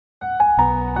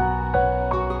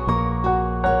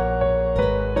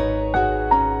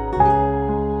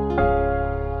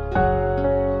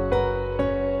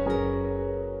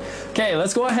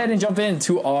let's go ahead and jump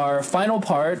into our final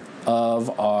part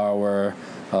of our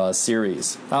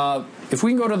series. If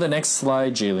we can go to the next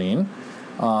slide, Jaylene.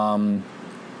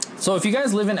 So if you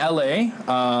guys live in LA,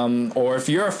 or if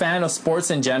you're a fan of sports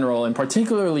in general, and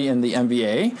particularly in the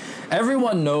NBA,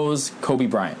 everyone knows Kobe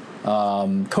Bryant.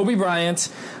 Kobe Bryant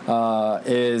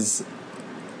is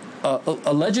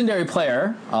a legendary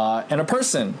player and a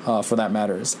person for that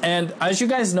matters. And as you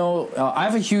guys know, I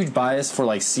have a huge bias for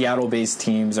like Seattle-based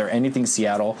teams or anything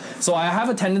Seattle. So I have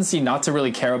a tendency not to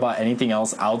really care about anything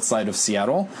else outside of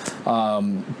Seattle.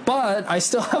 But I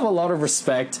still have a lot of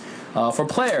respect for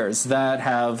players that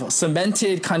have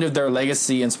cemented kind of their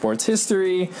legacy in sports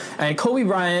history, and Kobe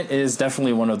Bryant is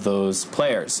definitely one of those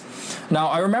players. Now,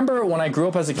 I remember when I grew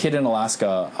up as a kid in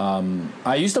Alaska,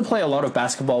 I used to play a lot of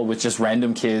basketball with just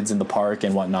random kids in the park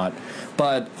and whatnot,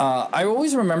 but I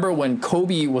always remember when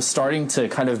Kobe was starting to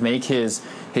kind of make his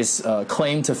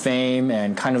claim to fame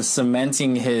and kind of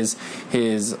cementing his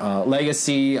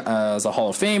legacy as a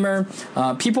Hall of Famer.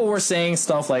 People were saying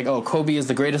stuff like, "Oh, Kobe is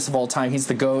the greatest of all time. He's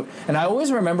the GOAT." And I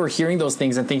always remember hearing those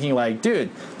things and thinking, like, dude,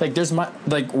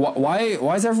 like,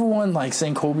 why is everyone like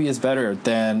saying Kobe is better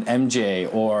than MJ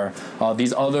or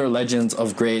these other legends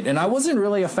of great? And I wasn't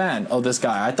really a fan of this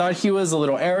guy. I thought he was a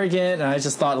little arrogant, and I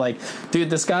just thought, like, dude,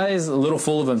 this guy is a little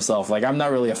full of himself. Like, I'm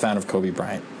not really a fan of Kobe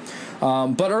Bryant.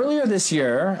 But earlier this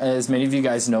year, as many of you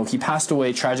guys know, he passed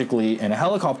away tragically in a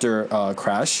helicopter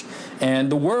crash,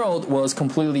 and the world was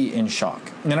completely in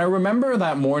shock. And I remember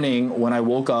that morning when I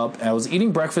woke up, and I was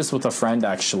eating breakfast with a friend,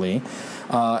 actually,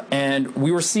 and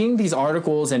we were seeing these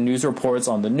articles and news reports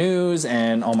on the news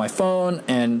and on my phone,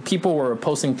 and people were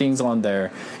posting things on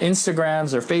their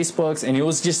Instagrams or Facebooks, and it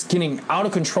was just getting out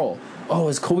of control. Oh,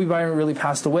 has Kobe Bryant really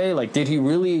passed away? Like, did he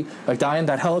really die in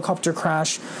that helicopter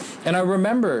crash? And I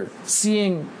remember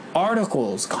seeing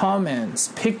articles, comments,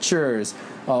 pictures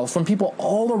from people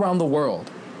all around the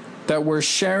world that were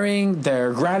sharing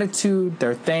their gratitude,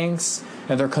 their thanks,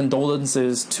 and their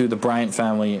condolences to the Bryant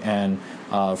family and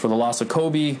for the loss of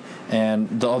Kobe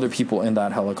and the other people in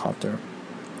that helicopter.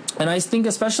 And I think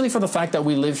especially for the fact that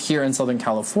we live here in Southern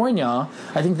California,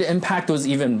 I think the impact was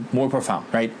even more profound,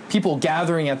 right? People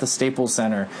gathering at the Staples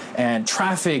Center and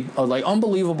traffic, like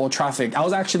unbelievable traffic. I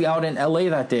was actually out in LA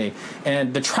that day,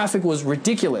 and the traffic was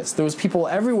ridiculous. There was people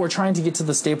everywhere trying to get to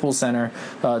the Staples Center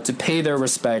to pay their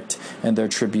respect and their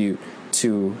tribute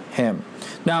to him.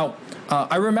 Now,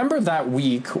 I remember that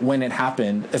week when it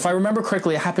happened. If I remember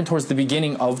correctly, it happened towards the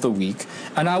beginning of the week.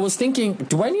 And I was thinking,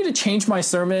 do I need to change my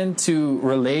sermon to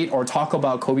relate or talk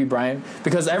about Kobe Bryant?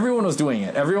 Because everyone was doing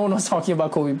it. Everyone was talking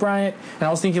about Kobe Bryant. And I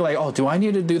was thinking like, oh, do I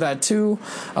need to do that too?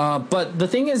 But the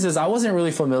thing is I wasn't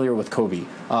really familiar with Kobe.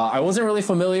 I wasn't really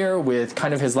familiar with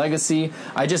kind of his legacy.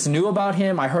 I just knew about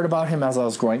him. I heard about him as I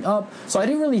was growing up. So I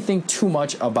didn't really think too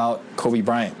much about Kobe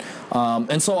Bryant.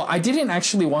 And so I didn't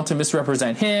actually want to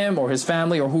misrepresent him or his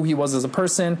family or who he was as a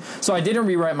person. So I didn't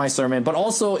rewrite my sermon, but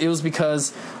also it was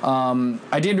because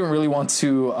I didn't really want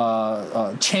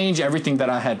to change everything that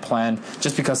I had planned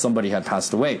just because somebody had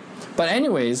passed away. But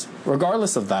anyways,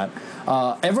 regardless of that,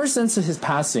 ever since his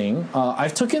passing,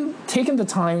 I've taken the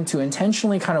time to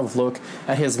intentionally kind of look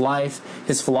at his life,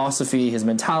 his philosophy, his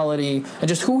mentality, and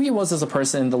just who he was as a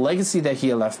person, the legacy that he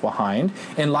had left behind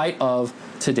in light of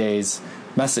today's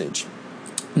message.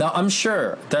 Now, I'm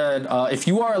sure that if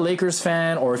you are a Lakers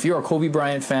fan, or if you're a Kobe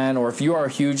Bryant fan, or if you are a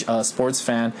huge sports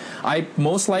fan, I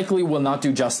most likely will not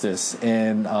do justice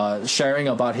in sharing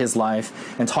about his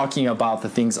life and talking about the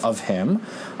things of him.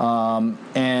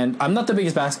 And I'm not the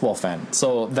biggest basketball fan,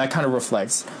 so that kind of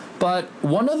reflects. But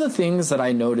one of the things that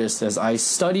I noticed as I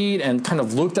studied and kind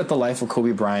of looked at the life of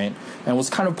Kobe Bryant and was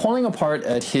kind of pulling apart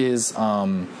at his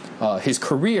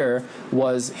career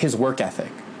was his work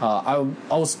ethic. I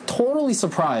was totally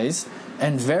surprised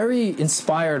and very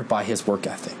inspired by his work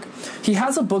ethic. He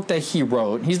has a book that he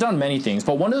wrote. He's done many things,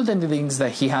 but one of the things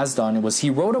that he has done was he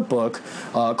wrote a book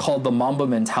called The Mamba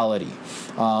Mentality.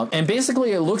 And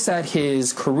basically it looks at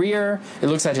his career, it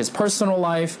looks at his personal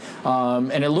life,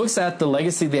 and it looks at the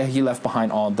legacy that he left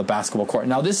behind on the basketball court.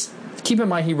 Now keep in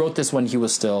mind, he wrote this when he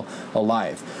was still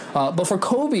alive. But for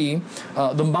Kobe,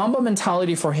 the Mamba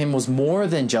mentality for him was more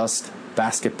than just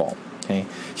basketball. Okay.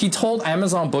 He told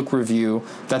Amazon Book Review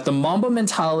that the Mamba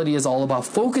mentality is all about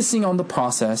focusing on the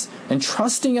process and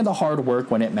trusting in the hard work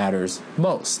when it matters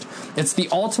most. It's the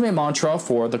ultimate mantra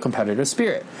for the competitive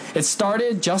spirit. It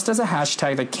started just as a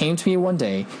hashtag that came to me one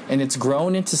day, and it's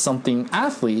grown into something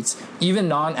athletes, even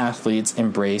non-athletes,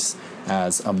 embrace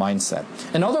as a mindset.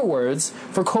 In other words,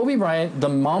 for Kobe Bryant, the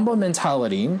Mamba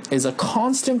mentality is a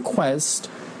constant quest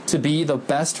to be the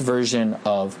best version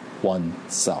of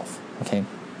oneself. Okay.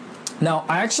 Now,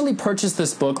 I actually purchased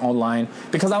this book online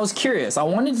because I was curious. I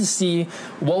wanted to see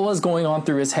what was going on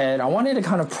through his head. I wanted to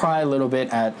kind of pry a little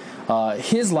bit at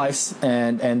his life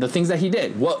and the things that he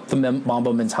did, what the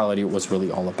Mamba mentality was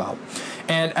really all about.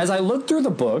 And as I look through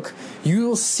the book,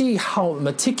 you'll see how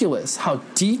meticulous, how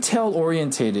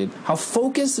detail-orientated, how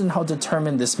focused and how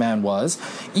determined this man was,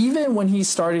 even when he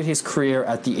started his career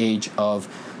at the age of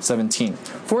 17.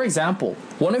 For example,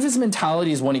 one of his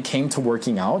mentalities when it came to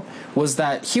working out was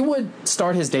that he would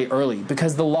start his day early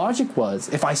because the logic was,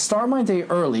 if I start my day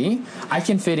early, I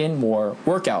can fit in more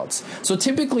workouts. So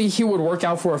typically he would work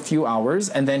out for a few hours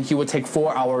and then he would take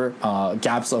 4-hour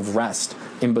gaps of rest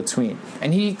in between.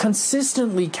 And he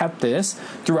consistently kept this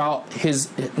throughout his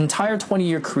entire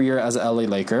 20-year career as an LA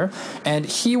Laker. And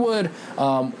he would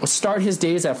start his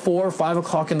days at 4 or 5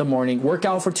 o'clock in the morning, work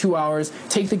out for 2 hours,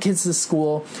 take the kids to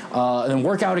school, and then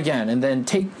work out again, and then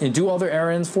do all their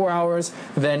errands, 4 hours,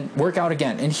 then work out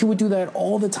again. And he would do that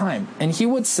all the time. And he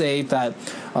would say that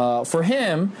for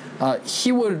him,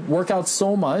 he would work out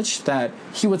so much that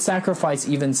he would sacrifice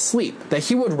even sleep, that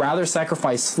he would rather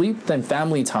sacrifice sleep than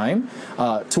family time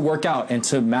to work out and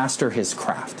to master his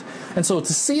craft. And so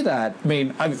to see that,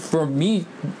 for me,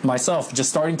 myself, just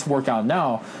starting to work out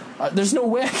now, there's no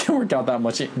way I can work out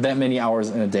that many hours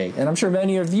in a day. And I'm sure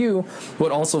many of you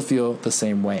would also feel the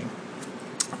same way.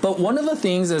 But one of the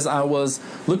things as I was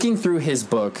looking through his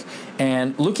book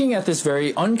and looking at this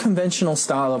very unconventional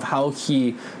style of how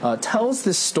he tells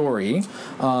this story,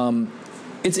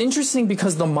 it's interesting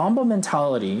because the Mamba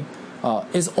mentality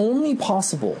is only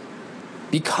possible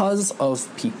because of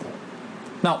people.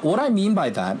 Now, what I mean by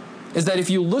that is that if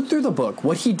you look through the book,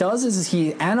 what he does is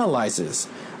he analyzes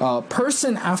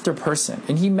person after person.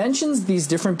 And he mentions these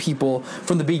different people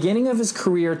from the beginning of his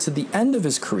career to the end of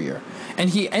his career. And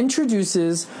he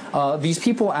introduces these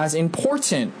people as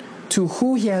important to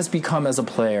who he has become as a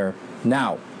player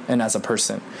now and as a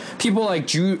person. People like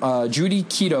Judy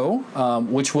Keto,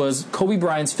 which was Kobe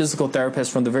Bryant's physical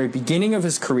therapist from the very beginning of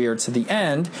his career to the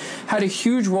end, had a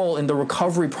huge role in the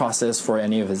recovery process for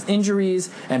any of his injuries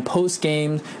and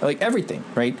post-game, like everything,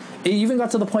 right? It even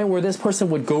got to the point where this person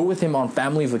would go with him on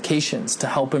family vacations to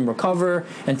help him recover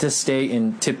and to stay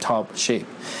in tip-top shape.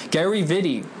 Gary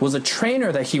Vitti was a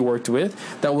trainer that he worked with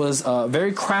that was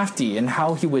very crafty in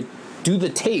how he would do the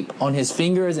tape on his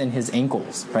fingers and his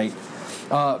ankles, right?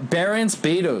 Barons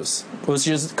Betos, which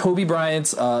is Kobe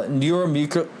Bryant's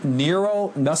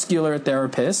neuromuscular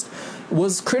therapist,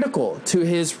 was critical to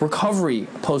his recovery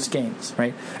post-games,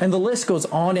 right? And the list goes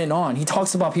on and on. He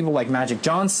talks about people like Magic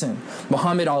Johnson,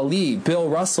 Muhammad Ali, Bill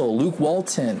Russell, Luke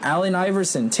Walton, Allen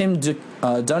Iverson, Tim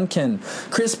Duncan,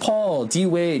 Chris Paul, D.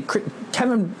 Wade,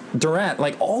 Kevin Durant,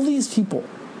 like all these people,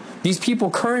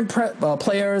 current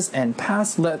players and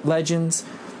past legends,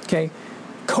 okay?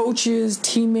 Coaches,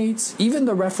 teammates, even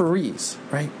the referees,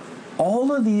 right?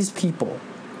 All of these people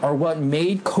are what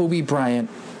made Kobe Bryant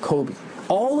Kobe.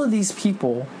 All of these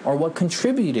people are what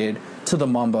contributed to the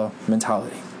Mamba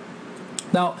mentality.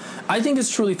 Now, I think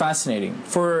it's truly fascinating.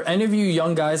 For any of you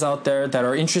young guys out there that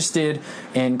are interested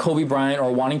in Kobe Bryant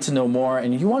or wanting to know more,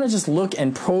 and you want to just look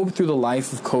and probe through the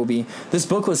life of Kobe, this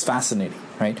book was fascinating,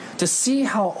 right? To see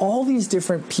how all these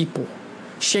different people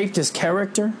shaped his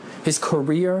character, his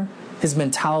career, his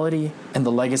mentality, and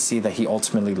the legacy that he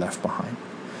ultimately left behind.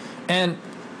 And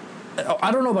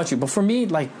I don't know about you, but for me,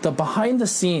 like, the behind the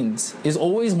scenes is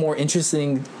always more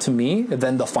interesting to me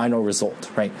than the final result,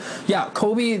 right? Yeah,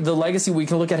 Kobe, the legacy, we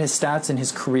can look at his stats and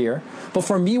his career, but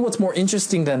for me, what's more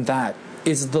interesting than that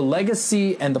is the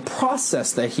legacy and the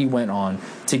process that he went on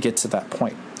to get to that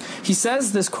point. He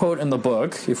says this quote in the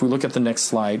book, if we look at the next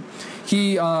slide,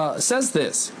 he says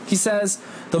this. He says,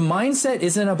 "The mindset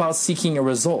isn't about seeking a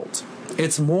result.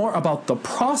 It's more about the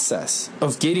process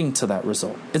of getting to that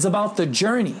result. It's about the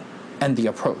journey and the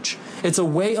approach. It's a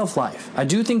way of life." I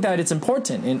do think that it's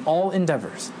important in all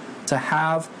endeavors to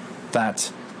have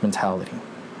that mentality.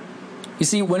 You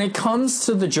see, when it comes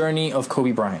to the journey of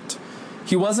Kobe Bryant,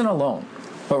 he wasn't alone,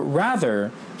 but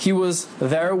rather he was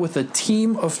there with a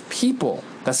team of people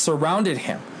that surrounded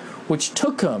him, which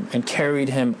took him and carried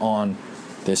him on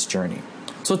this journey.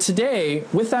 So today,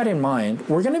 with that in mind,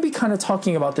 we're going to be kind of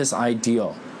talking about this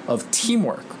ideal of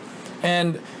teamwork.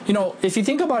 And, you know, if you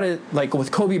think about it, like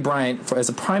with Kobe Bryant as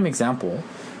a prime example,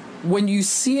 when you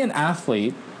see an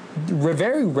athlete,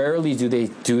 very rarely do they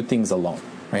do things alone,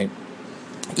 right?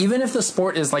 Even if the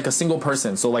sport is like a single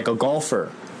person, so like a golfer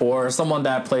or someone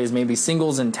that plays maybe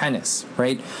singles in tennis,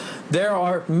 right? There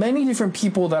are many different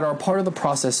people that are part of the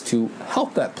process to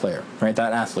help that player, right?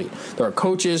 That athlete. There are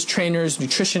coaches, trainers,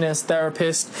 nutritionists,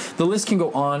 therapists. The list can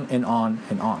go on and on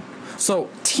and on. So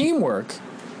teamwork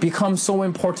becomes so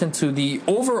important to the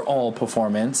overall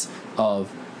performance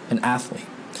of an athlete.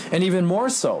 And even more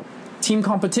so, team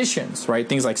competitions, right?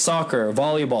 Things like soccer,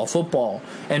 volleyball, football,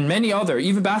 and many other,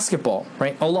 even basketball,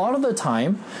 right? A lot of the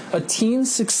time, a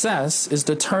team's success is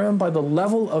determined by the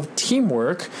level of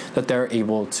teamwork that they're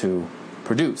able to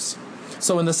produce.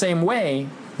 So in the same way,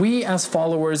 we as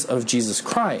followers of Jesus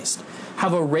Christ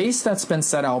have a race that's been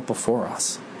set out before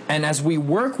us. And as we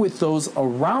work with those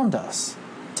around us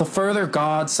to further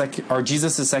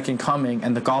Jesus' second coming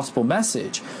and the gospel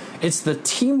message, it's the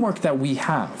teamwork that we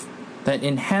have that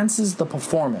enhances the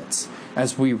performance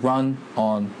as we run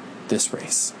on this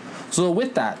race. So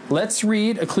with that, let's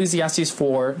read Ecclesiastes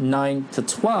 4, 9 to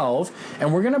 12,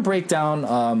 and we're going to break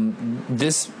down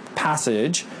this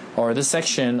passage or this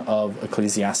section of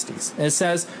Ecclesiastes. And it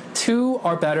says, 2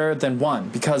 are better than 1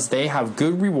 because they have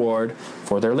good reward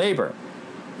for their labor.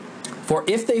 For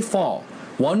if they fall,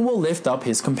 one will lift up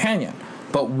his companion.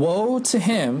 But woe to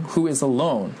him who is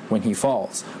alone when he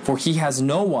falls, for he has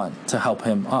no one to help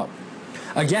him up.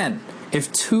 Again, if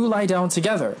 2 lie down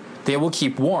together, they will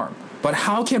keep warm. But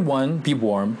how can one be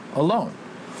warm alone?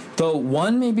 Though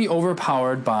one may be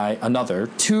overpowered by another,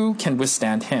 2 can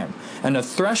withstand him. And a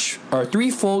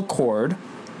threefold cord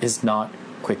is not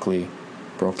quickly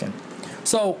broken.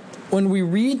 So when we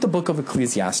read the book of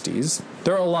Ecclesiastes,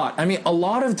 there are a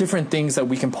lot of different things that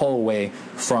we can pull away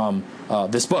from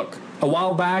this book. A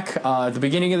while back, at the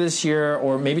beginning of this year,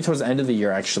 or maybe towards the end of the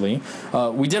year actually,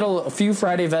 we did a few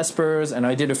Friday Vespers, and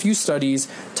I did a few studies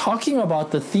talking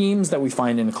about the themes that we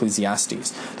find in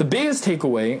Ecclesiastes. The biggest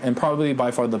takeaway, and probably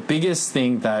by far the biggest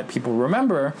thing that people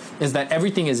remember, is that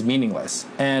everything is meaningless.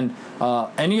 And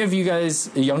any of you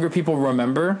guys, younger people,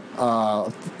 remember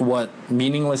what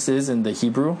meaningless is in the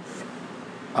Hebrew?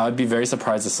 I'd be very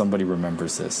surprised if somebody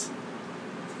remembers this.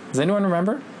 Does anyone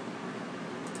remember?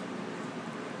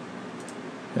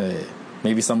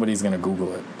 Maybe somebody's going to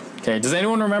Google it. Okay, does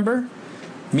anyone remember?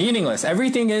 Meaningless.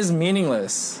 Everything is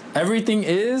meaningless. Everything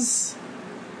is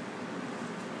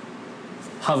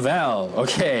havel.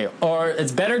 Okay, or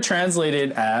it's better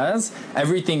translated as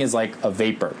everything is like a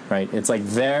vapor, right? It's like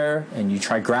there and you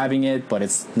try grabbing it, but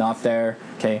it's not there.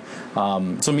 Okay,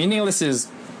 so meaningless is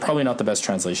probably not the best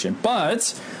translation,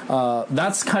 but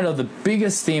that's kind of the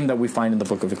biggest theme that we find in the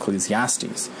book of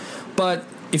Ecclesiastes. But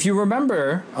if you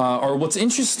remember, or what's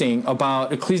interesting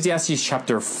about Ecclesiastes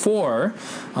chapter 4,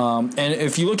 and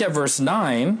if you look at verse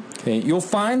 9, okay, you'll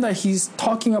find that he's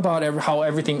talking about how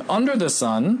everything under the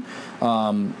sun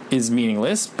is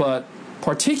meaningless, but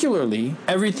particularly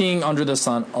everything under the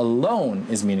sun alone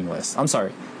is meaningless. I'm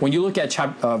sorry, when you look at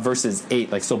verses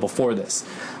 8, like so before this.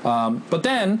 But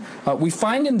then we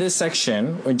find in this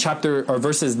section, in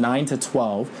verses 9 to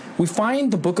 12, we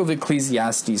find the book of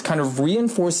Ecclesiastes kind of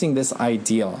reinforcing this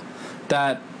idea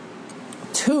that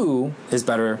 2 is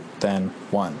better than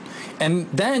 1. And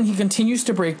then he continues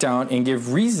to break down and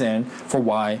give reason for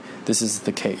why this is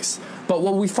the case. But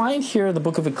what we find here the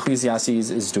book of Ecclesiastes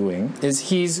is doing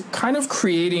is he's kind of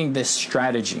creating this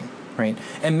strategy, right?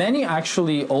 And many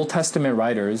actually Old Testament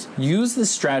writers use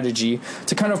this strategy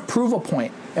to kind of prove a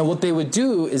point. And what they would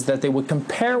do is that they would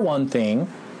compare one thing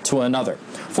to another.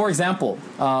 For example,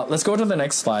 let's go to the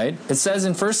next slide. It says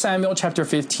in 1 Samuel chapter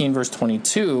 15, verse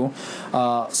 22,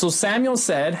 so Samuel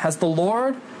said, Has the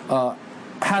Lord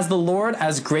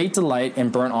as great delight in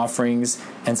burnt offerings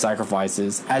and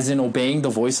sacrifices as in obeying the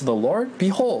voice of the Lord?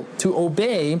 Behold, to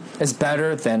obey is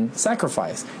better than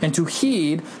sacrifice, and to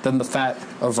heed than the fat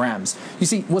of rams. You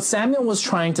see, what Samuel was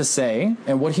trying to say,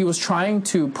 and what he was trying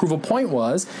to prove a point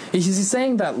was, is he's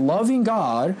saying that loving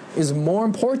God is more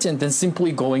important than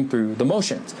simply going through the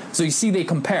motions. So you see, they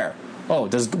compare.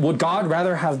 Would God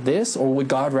rather have this, or would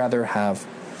God rather have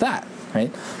that? Right?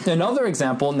 Another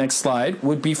example, next slide,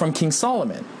 would be from King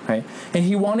Solomon, right? And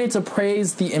he wanted to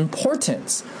praise the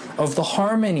importance of the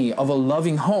harmony of a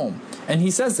loving home. And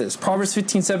he says this, Proverbs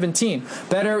 15:17,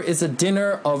 better is a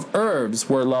dinner of herbs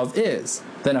where love is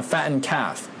than a fattened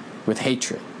calf with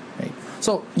hatred, right?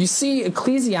 So you see,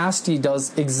 Ecclesiastes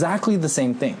does exactly the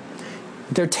same thing.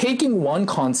 They're taking one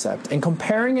concept and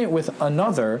comparing it with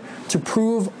another to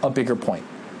prove a bigger point.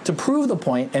 To prove the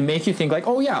point and make you think like,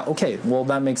 oh yeah, okay, well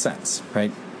that makes sense,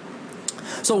 right?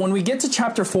 So when we get to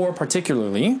chapter 4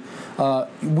 particularly,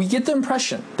 we get the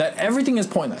impression that everything is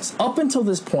pointless. Up until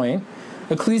this point,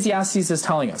 Ecclesiastes is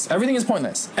telling us everything is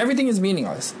pointless, everything is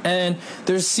meaningless, and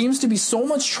there seems to be so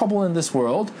much trouble in this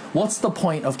world. What's the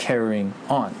point of carrying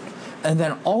on? And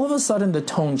then all of a sudden the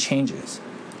tone changes.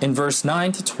 In verse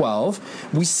 9 to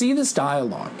 12, we see this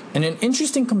dialogue and an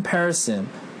interesting comparison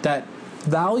that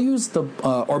values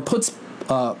or puts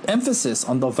emphasis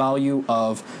on the value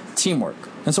of teamwork.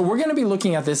 And so we're going to be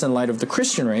looking at this in light of the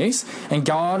Christian race and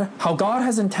how God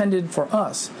has intended for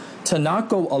us to not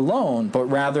go alone, but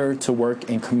rather to work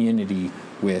in community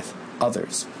with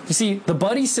others. You see, the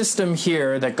buddy system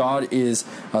here that God is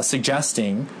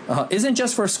suggesting isn't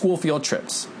just for school field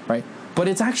trips, right? But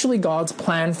it's actually God's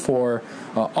plan for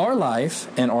our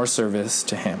life and our service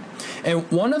to Him.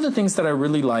 And one of the things that I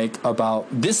really like about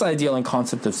this ideal and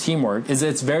concept of teamwork is that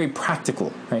it's very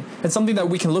practical, right? It's something that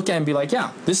we can look at and be like,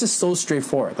 yeah, this is so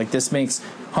straightforward. Like, this makes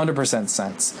 100%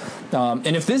 sense.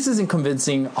 And if this isn't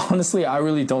convincing, honestly, I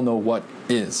really don't know what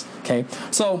is, okay?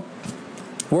 So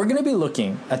we're going to be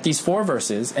looking at these 4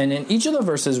 verses, and in each of the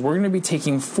verses, we're going to be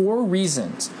taking 4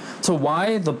 reasons to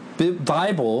why the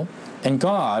Bible and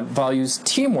God values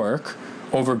teamwork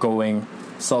over going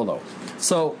solo.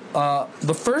 So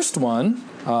the first one,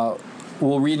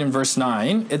 we'll read in verse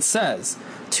 9. It says,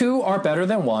 2 are better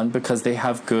than 1 because they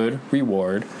have good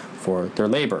reward for their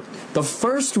labor. The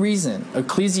first reason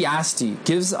Ecclesiastes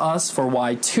gives us for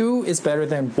why 2 is better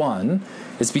than 1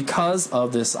 is because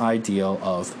of this ideal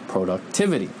of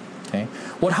productivity. Okay?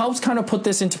 What helps kind of put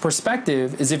this into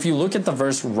perspective is if you look at the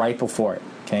verse right before it.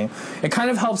 Okay? It kind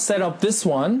of helps set up this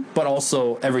one, but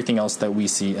also everything else that we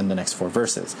see in the next 4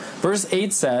 verses. Verse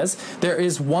 8 says, there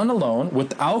is one alone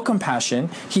without compassion.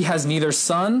 He has neither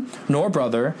son nor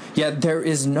brother, yet there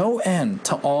is no end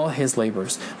to all his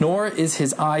labors, nor is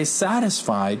his eye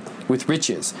satisfied with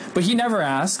riches. But he never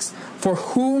asks, for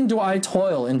whom do I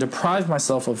toil and deprive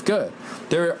myself of good?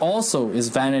 There also is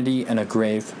vanity and a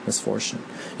grave misfortune.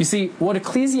 You see, what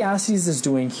Ecclesiastes is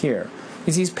doing here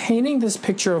is he's painting this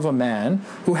picture of a man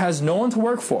who has no one to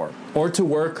work for or to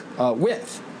work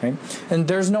with, right? And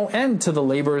there's no end to the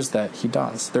labors that he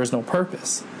does. There's no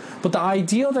purpose. But the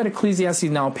ideal that Ecclesiastes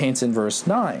now paints in verse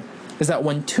 9 is that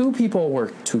when 2 people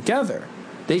work together,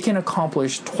 they can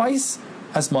accomplish twice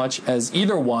as much as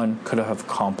either one could have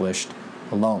accomplished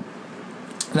alone.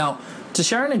 Now, to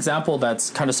share an example that's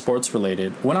kind of sports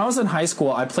related, when I was in high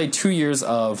school, I played 2 years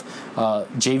of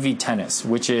JV tennis,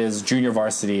 which is junior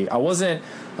varsity.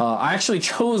 I actually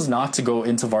chose not to go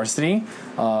into varsity,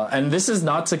 and this is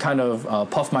not to kind of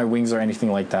puff my wings or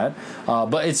anything like that,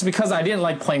 but it's because I didn't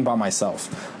like playing by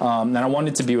myself, and I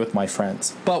wanted to be with my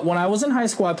friends. But when I was in high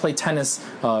school, I played tennis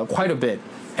quite a bit.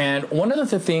 And one of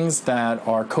the things that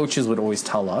our coaches would always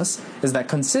tell us is that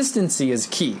consistency is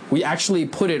key. We actually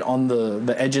put it on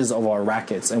the edges of our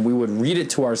rackets, and we would read it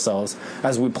to ourselves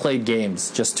as we played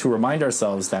games just to remind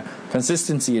ourselves that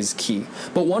consistency is key.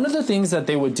 But one of the things that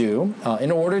they would do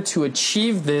in order to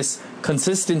achieve this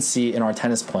consistency in our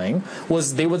tennis playing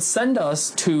was they would send us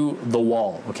to the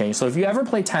wall. Okay, so if you ever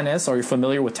play tennis or you're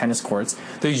familiar with tennis courts,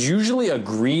 there's usually a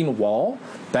green wall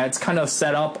that's kind of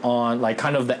set up on like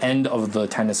kind of the end of the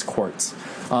tennis courts.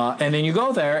 And then you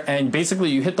go there and basically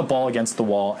you hit the ball against the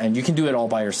wall and you can do it all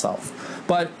by yourself.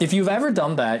 But if you've ever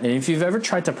done that and if you've ever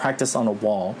tried to practice on a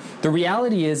wall, the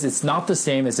reality is it's not the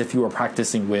same as if you were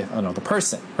practicing with another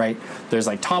person, right? There's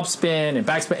like topspin and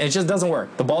backspin. It just doesn't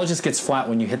work. The ball just gets flat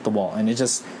when you hit the wall, and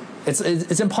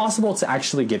it's impossible to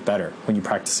actually get better when you're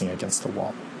practicing against the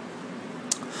wall.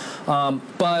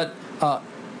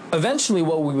 Eventually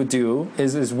what we would do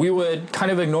is we would kind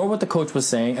of ignore what the coach was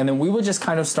saying, and then we would just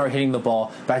kind of start hitting the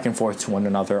ball back and forth to one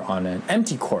another on an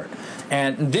empty court.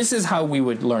 And this is how we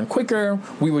would learn quicker.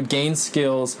 We would gain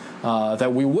skills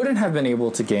that we wouldn't have been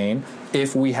able to gain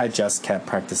if we had just kept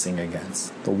practicing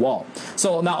against the wall.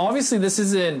 So now obviously this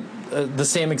isn't the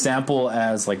same example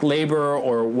as like labor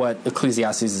or what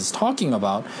Ecclesiastes is talking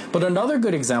about, but another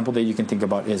good example that you can think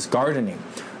about is gardening.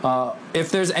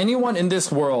 If there's anyone in this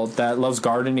world that loves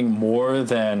gardening more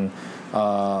than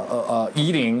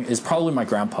eating, is probably my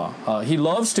grandpa. He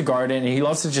loves to garden and he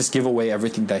loves to just give away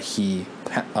everything that he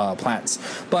plants.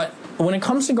 But when it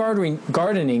comes to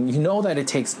gardening, you know that it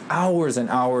takes hours and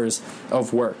hours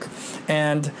of work.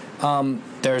 And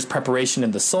there's preparation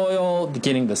in the soil,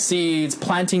 getting the seeds,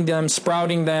 planting them,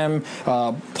 sprouting them,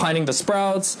 planting the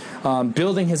sprouts,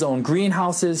 building his own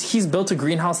greenhouses. He's built a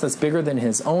greenhouse that's bigger than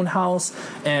his own house.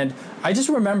 And I just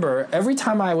remember every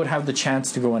time I would have the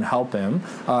chance to go and help him,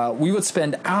 we would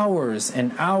spend hours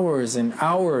and hours and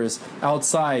hours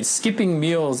outside, skipping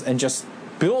meals and just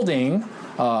building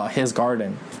his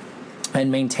garden and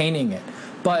maintaining it.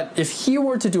 But if he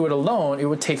were to do it alone, it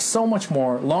would take so much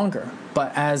more longer.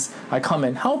 But as I come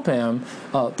and help him,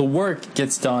 the work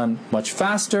gets done much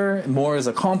faster, more is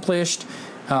accomplished.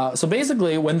 So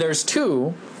basically, when there's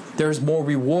 2, there's more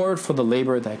reward for the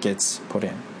labor that gets put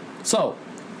in. So,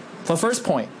 the first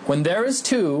point, when there is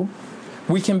 2,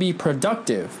 we can be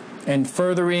productive in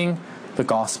furthering the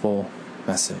gospel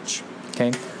message.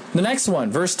 Okay? The next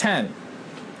one, verse 10.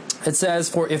 It says,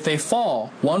 "For if they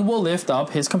fall, one will lift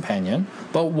up his companion,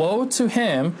 but woe to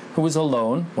him who is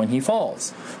alone when he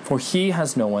falls, for he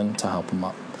has no one to help him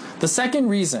up." The second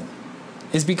reason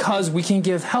is because we can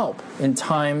give help in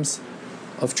times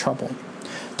of trouble.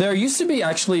 There used to be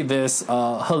actually this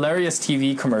hilarious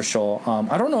TV commercial.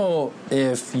 I don't know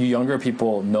if you younger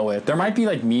people know it. There might be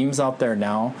like memes out there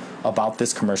now about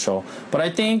this commercial. But I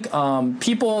think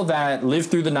people that lived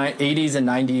through the 80s and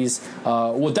 90s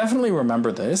will definitely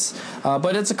remember this.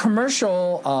 But it's a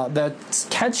commercial that's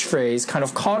catchphrase kind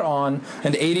of caught on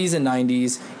in the 80s and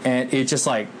 90s, and it just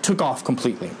like took off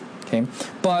completely. Okay,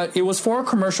 but it was for a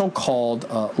commercial called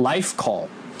Life Call.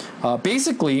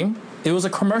 Basically, it was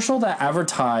a commercial that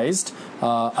advertised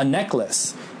a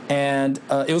necklace, and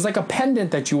it was like a pendant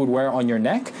that you would wear on your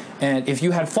neck, and if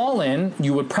you had fallen,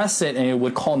 you would press it and it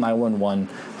would call 911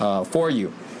 for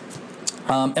you.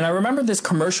 And I remember this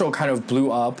commercial kind of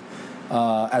blew up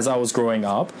as I was growing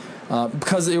up,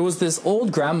 because it was this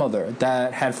old grandmother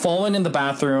that had fallen in the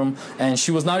bathroom and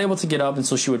she was not able to get up, and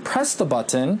so she would press the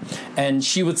button and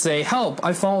she would say, "Help,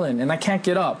 I've fallen and I can't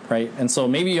get up," right? And so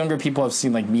maybe younger people have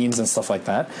seen like memes and stuff like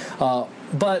that.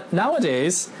 But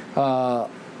nowadays,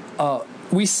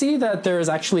 we see that there is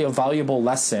actually a valuable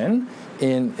lesson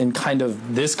in kind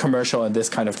of this commercial and this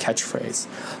kind of catchphrase.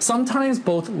 Sometimes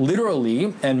both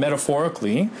literally and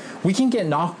metaphorically, we can get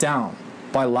knocked down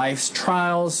by life's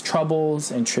trials,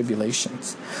 troubles, and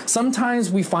tribulations.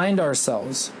 Sometimes we find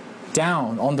ourselves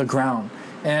down on the ground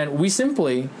and we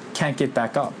simply can't get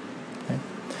back up. Okay?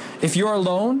 If you're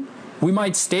alone, we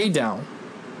might stay down.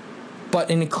 But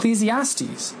in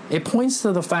Ecclesiastes, it points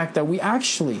to the fact that we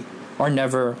actually are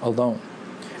never alone.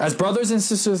 As brothers and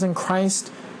sisters in Christ,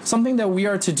 something that we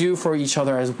are to do for each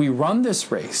other as we run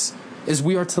this race is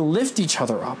we are to lift each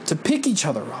other up, to pick each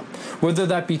other up, whether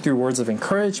that be through words of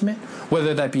encouragement,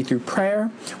 whether that be through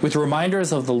prayer, with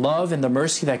reminders of the love and the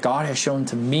mercy that God has shown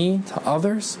to me, to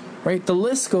others, right? The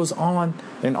list goes on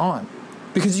and on.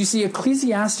 Because you see,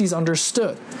 Ecclesiastes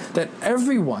understood that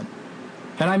everyone,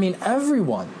 and I mean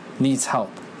everyone, needs help.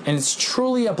 And it's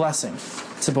truly a blessing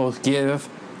to both give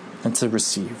and to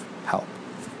receive help.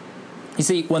 You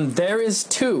see, when there is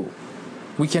two,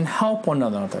 we can help one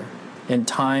another in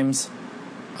times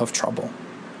of trouble.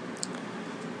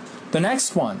 The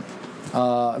next one,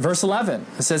 verse 11,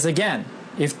 it says again,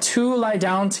 "If two lie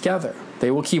down together,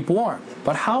 they will keep warm.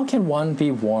 But how can one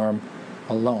be warm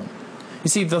alone?" You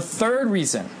see, the third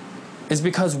reason is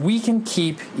because we can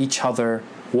keep each other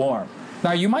warm.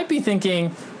 Now, you might be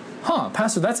thinking,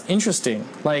 Pastor, that's interesting.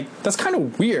 Like, that's kind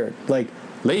of weird. Like,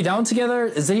 lay down together?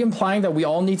 Is he implying that we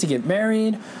all need to get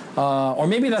married? Or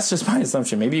maybe that's just my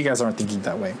assumption. Maybe you guys aren't thinking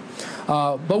that way.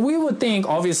 But we would think,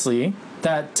 obviously,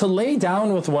 that to lay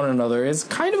down with one another is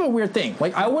kind of a weird thing.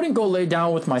 Like, I wouldn't go lay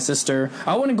down with my sister.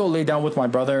 I wouldn't go lay down with my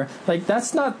brother. Like,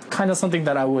 that's not kind of something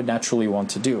that I would naturally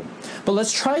want to do. But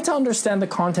let's try to understand the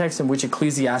context in which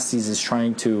Ecclesiastes is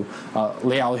trying to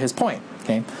lay out his point.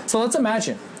 Okay, so let's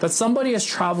imagine that somebody is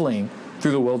traveling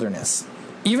through the wilderness.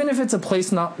 Even if it's a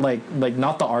place not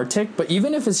not the Arctic, but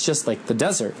even if it's just like the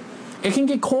desert, it can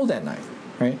get cold at night,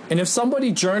 right? And if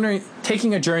somebody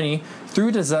taking a journey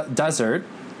through the desert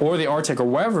or the Arctic or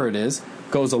wherever it is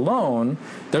goes alone,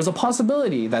 there's a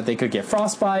possibility that they could get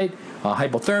frostbite,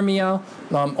 hypothermia,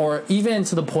 or even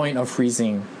to the point of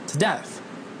freezing to death.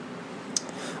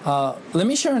 Let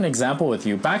me share an example with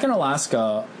you. Back in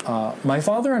Alaska, my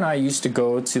father and I used to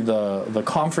go to the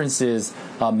conference's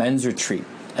men's retreat.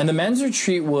 And the men's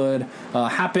retreat would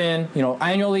happen,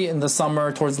 annually in the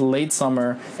summer, towards the late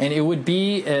summer, and it would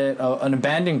be at an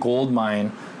abandoned gold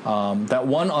mine that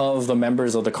one of the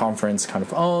members of the conference kind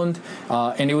of owned,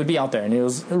 and it would be out there, and it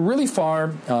was really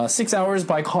far, 6 hours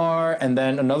by car, and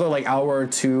then another hour or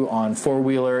two on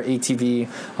four-wheeler ATV.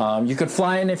 You could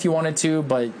fly in if you wanted to,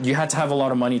 but you had to have a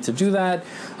lot of money to do that.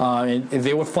 And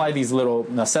they would fly these little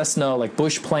Cessna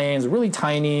bush planes, really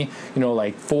tiny,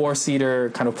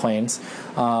 four-seater kind of planes.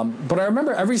 But I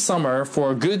remember every summer for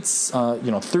a good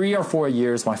 3 or 4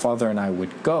 years, my father and I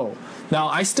would go. Now,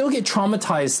 I still get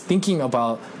traumatized thinking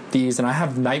about these, and I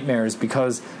have nightmares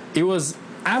because it was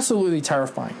absolutely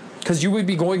terrifying. Because you would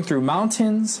be going through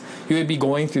mountains, you would be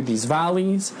going through these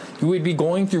valleys, you would be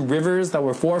going through rivers that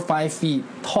were 4 or 5 feet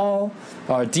tall,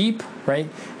 deep, right?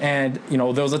 And,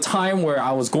 there was a time where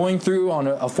I was going through on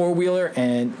a four-wheeler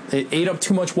and it ate up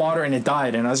too much water and it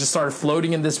died. And I just started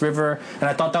floating in this river and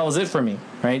I thought that was it for me,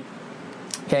 right?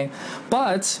 Okay.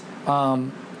 But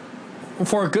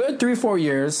for a good 3-4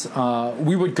 years,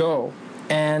 we would go.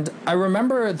 And I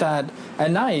remember that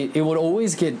at night, it would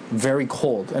always get very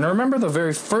cold. And I remember the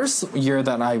very first year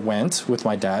that I went with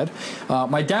my dad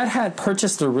had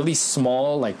purchased a really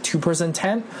small, like 2-person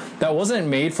tent that wasn't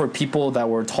made for people that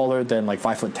were taller than like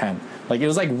 5'10". Like it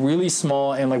was like really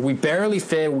small and like we barely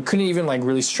fit. We couldn't even like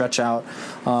really stretch out.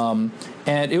 And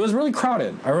it was really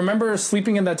crowded. I remember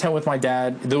sleeping in that tent with my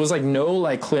dad. There was like no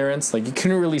like clearance. Like you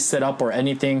couldn't really sit up or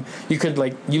anything. You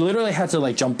literally had to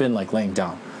like jump in like laying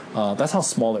down. That's how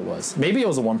small it was. Maybe it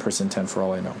was a 1-person tent for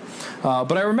all I know.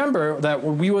 But I remember that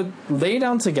we would lay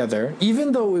down together,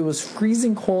 even though it was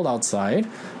freezing cold outside,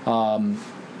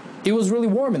 it was really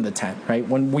warm in the tent, right?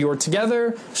 When we were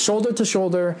together, shoulder to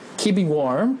shoulder, keeping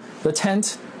warm, the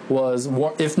tent was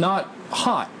warm, if not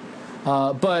hot.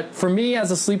 But for me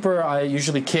as a sleeper, I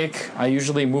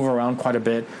usually move around quite a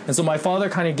bit. And so my father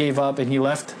kind of gave up and he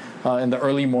left in the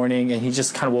early morning, and he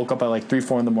just kind of woke up at like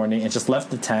 3-4 in the morning and just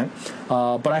left the tent.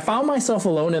 But I found myself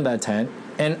alone in that tent.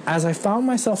 And as I found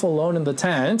myself alone in the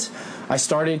tent, I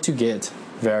started to get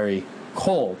very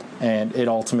cold, and it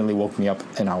ultimately woke me up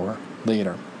an hour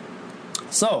later.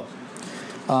 So,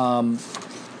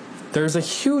 there's a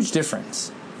huge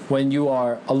difference when you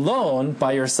are alone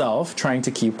by yourself trying to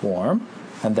keep warm,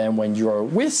 and then when you are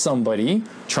with somebody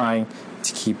trying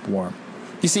to keep warm.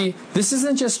 You see, this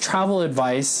isn't just travel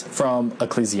advice from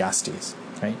Ecclesiastes,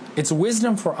 right? It's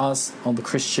wisdom for us on the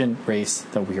Christian race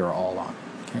that we are all on.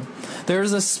 Okay?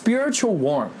 There's a spiritual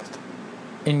warmth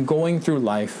in going through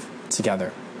life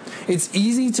together. It's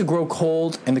easy to grow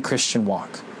cold in the Christian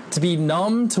walk, to be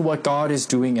numb to what God is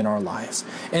doing in our lives.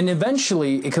 And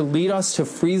eventually, it could lead us to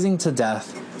freezing to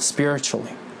death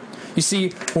spiritually. You see,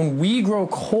 when we grow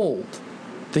cold,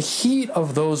 the heat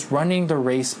of those running the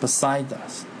race beside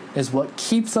us is what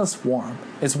keeps us warm,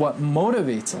 is what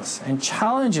motivates us and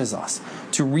challenges us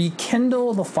to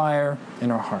rekindle the fire in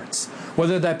our hearts,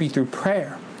 whether that be through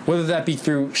prayer, whether that be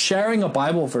through sharing a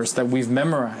Bible verse that we've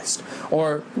memorized,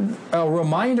 or a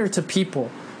reminder to people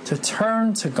to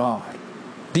turn to God.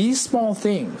 These small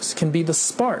things can be the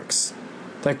sparks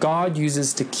that God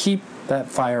uses to keep that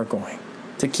fire going,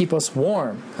 to keep us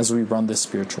warm as we run this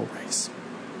spiritual race.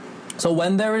 So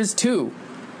when there is two,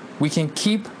 we can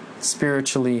keep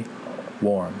spiritually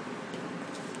warm.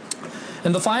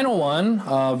 And the final one,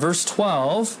 verse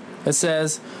 12, it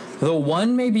says, though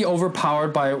one may be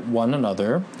overpowered by one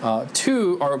another, though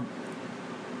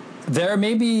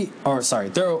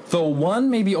one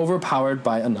may be overpowered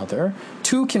by another,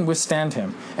 two can withstand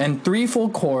him, and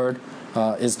threefold cord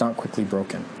is not quickly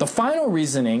broken. The final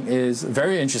reasoning is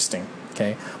very interesting.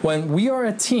 Okay, when we are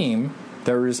a team,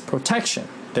 there is protection,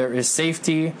 there is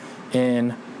safety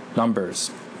in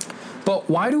numbers. But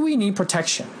why do we need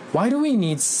protection? Why do we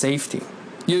need safety?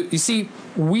 You see,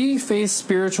 we face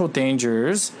spiritual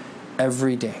dangers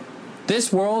every day.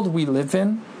 This world we live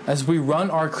in, as we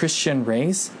run our Christian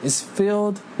race, is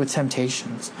filled with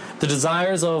temptations. The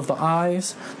desires of the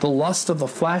eyes, the lust of the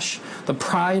flesh, the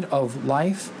pride of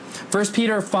life. 1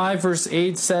 Peter 5 verse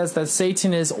 8 says that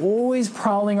Satan is always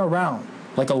prowling around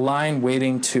like a lion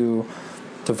waiting to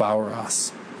devour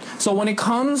us. So when it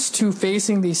comes to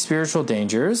facing these spiritual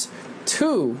dangers,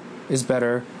 two is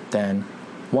better than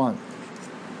one.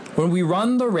 When we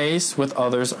run the race with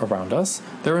others around us,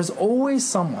 there is always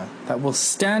someone that will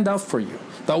stand up for you,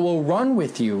 that will run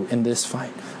with you in this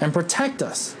fight and protect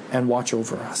us and watch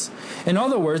over us. In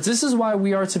other words, this is why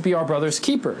we are to be our brother's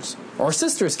keepers, or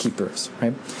sister's keepers,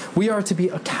 right? We are to be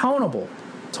accountable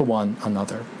to one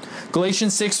another.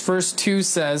 Galatians 6 verse 2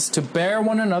 says to bear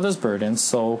one another's burdens,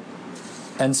 so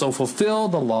fulfill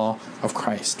the law of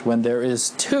Christ. When there is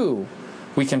two,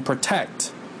 we can protect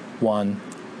one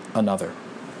another.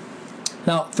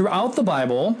 Now, throughout the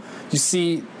Bible, you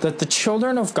see that the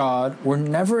children of God were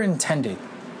never intended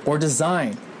or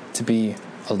designed to be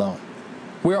alone.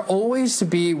 We are always to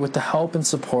be with the help and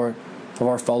support of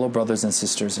our fellow brothers and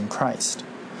sisters in Christ.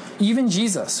 Even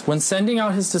Jesus, when sending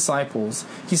out his disciples,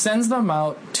 he sends them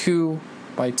out 2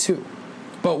 by 2.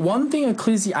 But one thing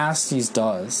Ecclesiastes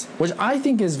does, which I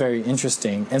think is very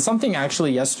interesting, and something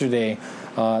actually yesterday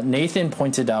Nathan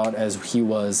pointed out as we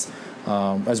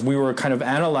were kind of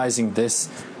analyzing this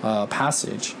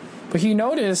passage. But he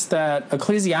noticed that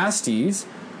Ecclesiastes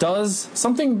does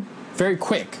something very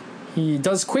quick. He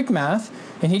does quick math,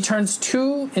 and he turns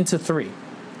 2 into 3,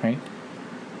 right?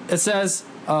 It says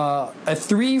a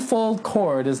threefold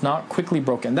cord is not quickly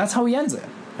broken. That's how he ends it,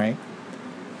 right?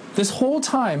 This whole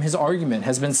time, his argument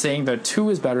has been saying that 2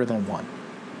 is better than 1.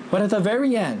 But at the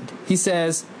very end, he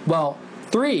says, well,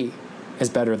 3 is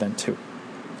better than 2.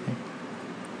 Okay?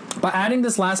 By adding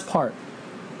this last part,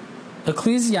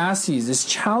 Ecclesiastes is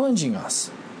challenging us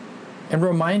and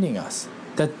reminding us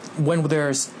that when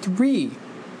there's three,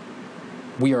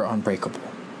 we are unbreakable.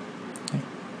 Okay?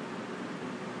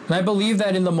 And I believe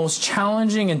that in the most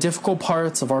challenging and difficult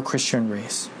parts of our Christian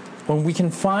race, when we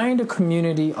can find a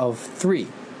community of three,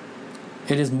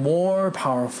 it is more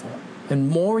powerful and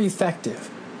more effective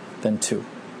than two.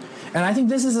 And I think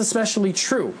this is especially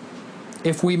true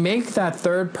if we make that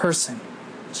third person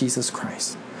Jesus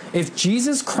Christ. If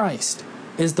Jesus Christ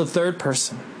is the third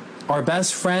person, our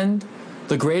best friend,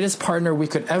 the greatest partner we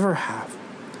could ever have,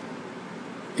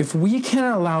 if we can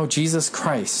allow Jesus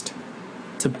Christ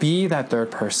to be that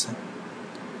third person,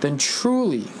 then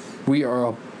truly we are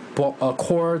a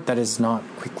cord that is not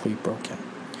quickly broken.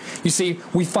 You see,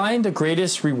 we find the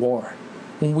greatest reward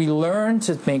when we learn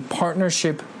to make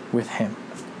partnership with Him,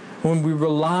 when we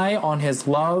rely on His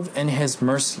love and His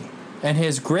mercy and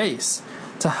His grace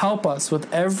to help us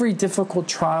with every difficult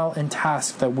trial and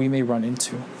task that we may run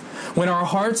into. When our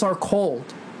hearts are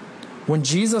cold, when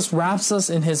Jesus wraps us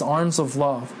in His arms of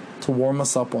love to warm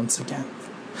us up once again.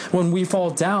 When we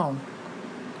fall down,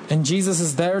 and Jesus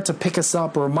is there to pick us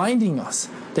up, reminding us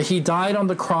that He died on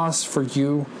the cross for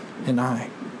you and I.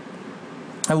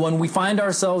 And when we find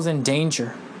ourselves in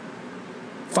danger,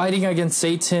 fighting against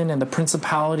Satan and the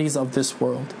principalities of this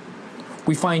world,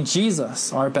 we find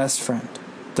Jesus, our best friend,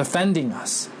 defending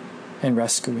us and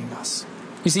rescuing us.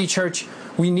 You see, church,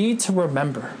 we need to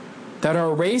remember that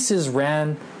our race is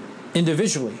ran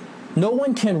individually. No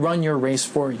one can run your race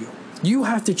for you. You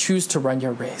have to choose to run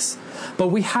your race. But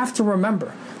we have to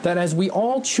remember that as we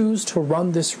all choose to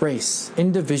run this race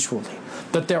individually,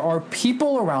 that there are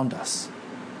people around us,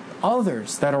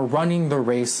 others that are running the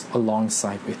race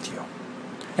alongside with you.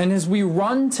 And as we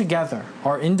run together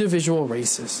our individual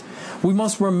races, we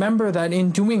must remember that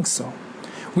in doing so,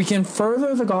 we can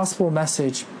further the gospel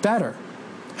message better,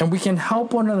 and we can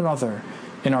help one another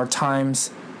in our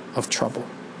times of trouble.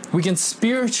 We can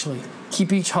spiritually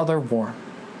keep each other warm,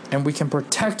 and we can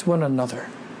protect one another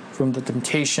from the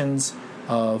temptations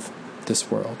of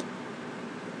this world.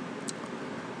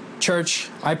 Church,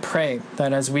 I pray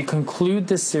that as we conclude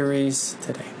this series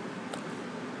today,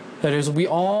 that as we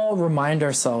all remind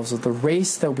ourselves of the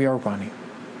race that we are running,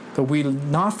 that we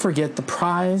not forget the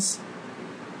prize,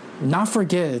 not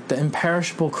forget the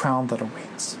imperishable crown that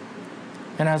awaits.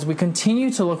 And as we continue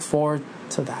to look forward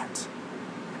to that,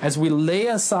 as we lay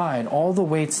aside all the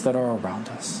weights that are around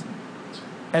us,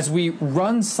 as we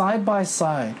run side by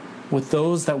side with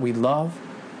those that we love,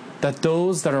 that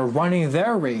those that are running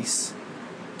their race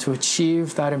to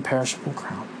achieve that imperishable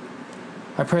crown,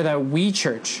 I pray that we,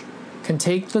 church, can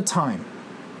take the time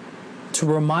to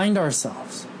remind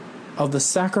ourselves of the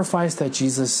sacrifice that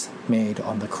Jesus made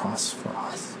on the cross for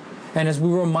us. And as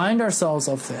we remind ourselves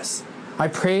of this, I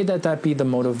pray that that be the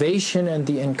motivation and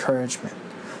the encouragement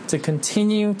to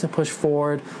continue to push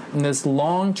forward in this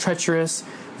long, treacherous,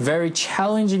 very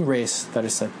challenging race that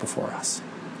is set before us.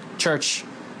 Church,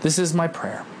 this is my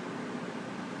prayer,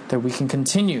 that we can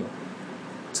continue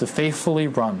to faithfully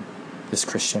run this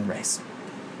Christian race.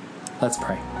 Let's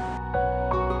pray.